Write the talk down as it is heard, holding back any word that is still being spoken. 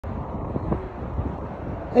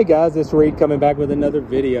Hey guys, it's Reed coming back with another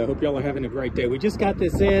video. Hope y'all are having a great day. We just got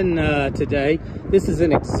this in today. This is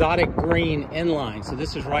an exotic green N-Line. So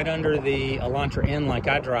this is right under the Elantra N like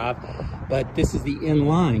I drive, but this is the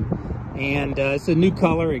N-Line. And it's a new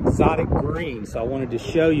color, exotic green. So I wanted to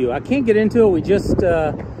show you. I can't get into it. We just,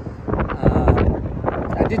 I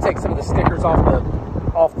did take some of the stickers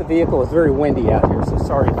off the vehicle. It's very windy out here, so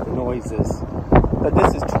sorry for the noises. But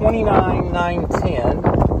this is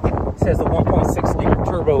 29,910. It says a 1.6 liter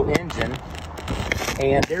turbo engine,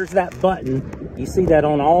 and there's that button. You see that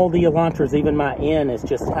on all the Elantras, even my N is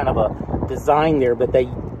just kind of a design there, but they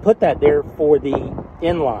put that there for the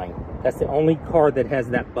N-Line. That's the only car that has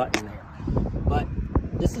that button there. But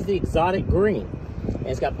this is the exotic green, and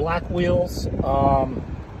it's got black wheels on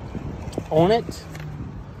it.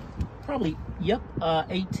 Probably, yep,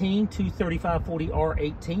 18, 235 40R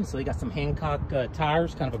 18. So they got some Hancock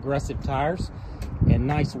tires, kind of aggressive tires, and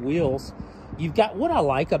nice wheels. You've got, what I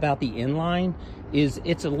like about the N-Line is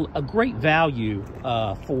it's a great value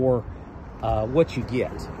for what you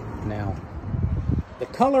get. Now, the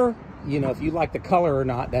color, you know, if you like the color or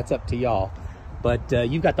not, that's up to y'all. But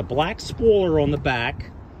you've got the black spoiler on the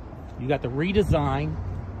back. You got the redesign.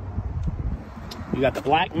 You got the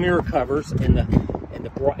black mirror covers and the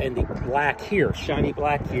black here, shiny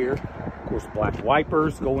black here. Of course, black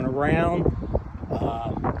wipers going around.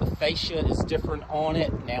 The fascia is different on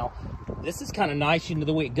it. Now, this is kind of nice, you know,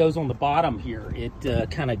 the way it goes on the bottom here. It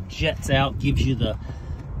kind of jets out, gives you the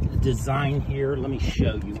design here. Let me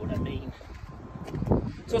show you what I mean.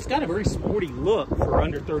 So it's got a very sporty look for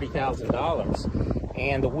under $30,000,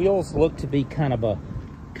 and the wheels look to be kind of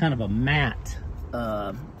a matte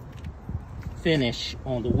finish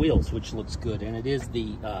on the wheels, which looks good, and it is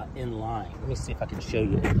the N-Line. Let me see if I can show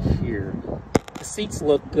you it here. The seats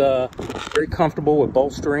look very comfortable with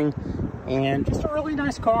bolstering, and just a really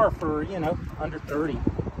nice car for, you know, under 30.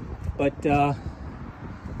 But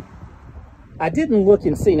I didn't look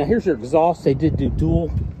and see. Now here's your exhaust. They did do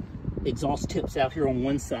dual exhaust tips out here on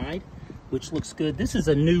one side, which looks good. This is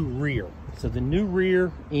a new rear. So the new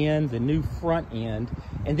rear end, the new front end,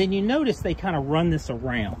 and then you notice they kind of run this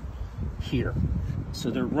around here. So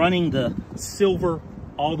they're running the silver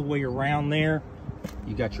all the way around there.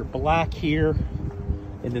 You got your black here,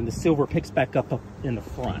 and then the silver picks back up in the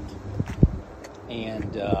front,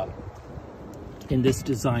 and in this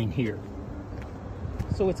design here.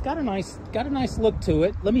 So it's got a nice look to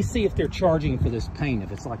it. Let me see if they're charging for this paint,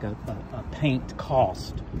 if it's like a paint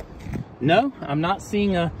cost. No, I'm not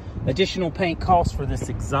seeing a additional paint cost for this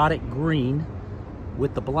exotic green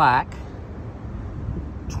with the black.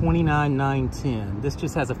 29,910. This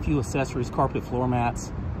just has a few accessories, carpet floor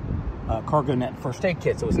mats, cargo net, first aid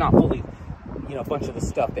kit. So it's not fully, you know, a bunch of the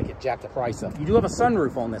stuff that could jack the price up. You do have a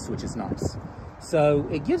sunroof on this, which is nice. So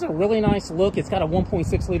it gives a really nice look. It's got a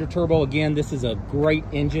 1.6 liter turbo. Again, this is a great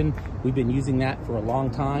engine. We've been using that for a long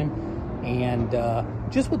time. And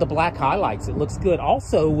just with the black highlights, it looks good.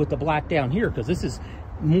 Also with the black down here, because this is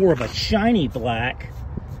more of a shiny black,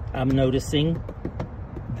 I'm noticing,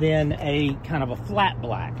 than a kind of a flat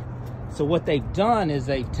black. So what they've done is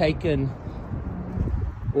they've taken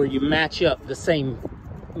where you match up the same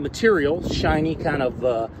material, shiny kind of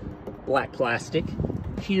black plastic,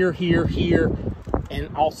 here, here, here,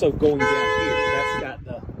 and also going down here. That's got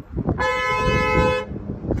the,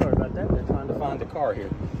 sorry about that, they're trying to find the car here.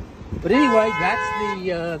 But anyway,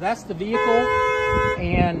 that's the vehicle,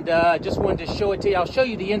 and just wanted to show it to you. I'll show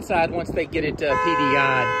you the inside once they get it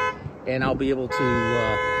PDI'd, and I'll be able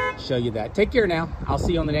to show you that. Take care now. I'll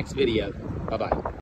see you on the next video. Bye-bye.